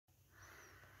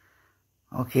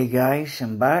Okay guys,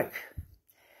 I'm back.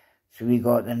 So we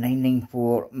got the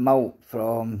 994 mult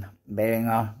from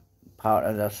Behringer, part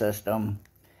of their system.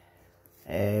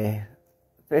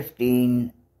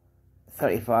 15,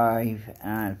 35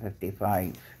 and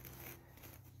 55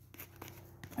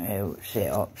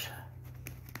 setups.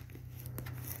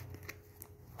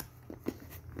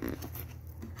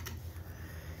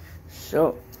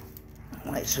 So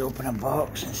let's open a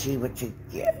box and see what you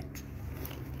get.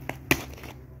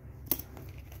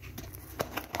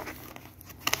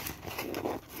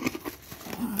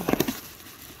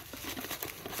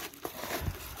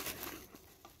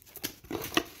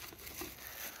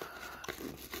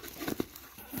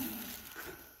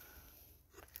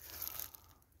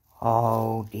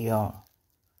 Oh dear,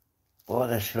 bought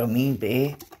this from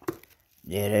eBay.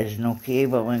 There is no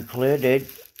cable included.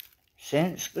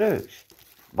 Sent screws,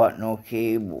 but no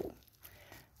cable.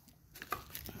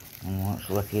 And looks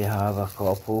like you have a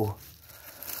couple.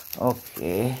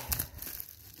 Okay.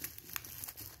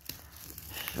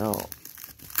 So,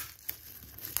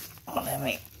 let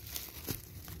me...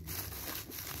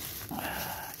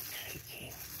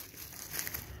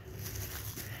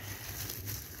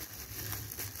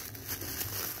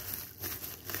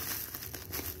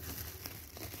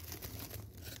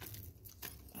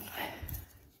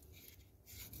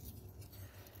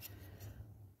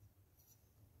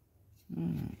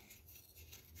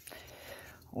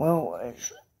 Well,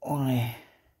 it's only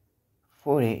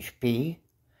 4 HP,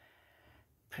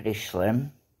 pretty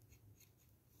slim,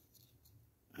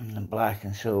 and the black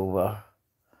and silver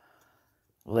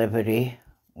livery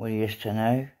we're used to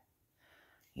now,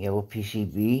 yellow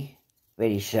PCB,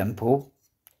 very simple,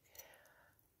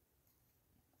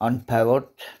 unpowered,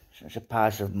 so it's a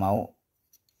passive mult.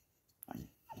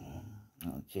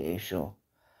 Okay, so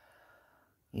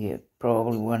yeah,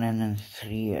 probably 1 in and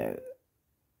 3 out.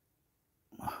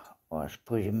 Or I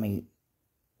suppose you might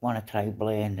want to try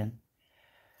blending.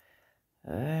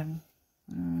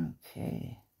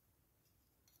 Okay.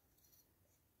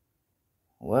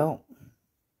 Well,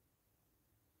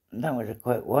 that was a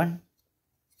quick one.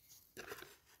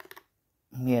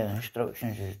 Yeah, the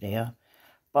instructions is there.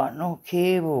 But no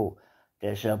cable.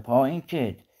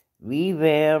 Disappointed.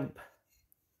 Reverb.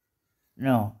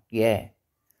 No, yeah.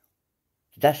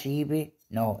 Did I see eBay?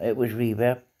 No, it was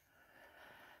reverb.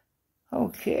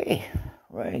 Okay,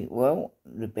 right, well,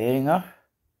 the Behringer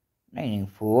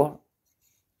 994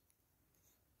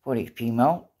 4 HP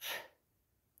mult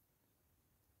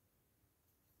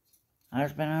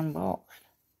has been unboxed.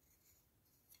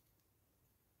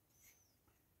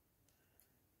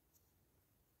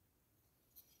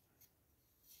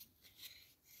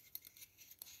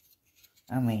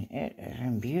 I mean, it is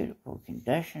in beautiful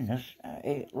condition.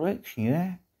 It looks new.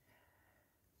 I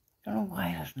don't know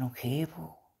why there's no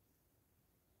cable.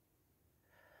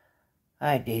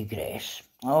 I digress.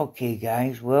 Okay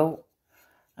guys, well,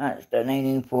 that's the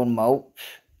 994 mult,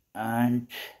 and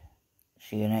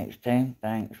see you next time.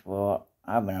 Thanks for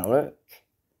having a look.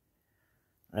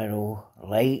 Little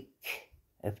like,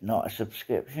 if not a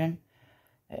subscription.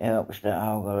 It helps the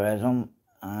algorithm,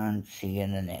 and see you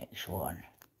in the next one.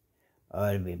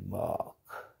 I'll be back.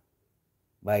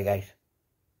 Bye guys.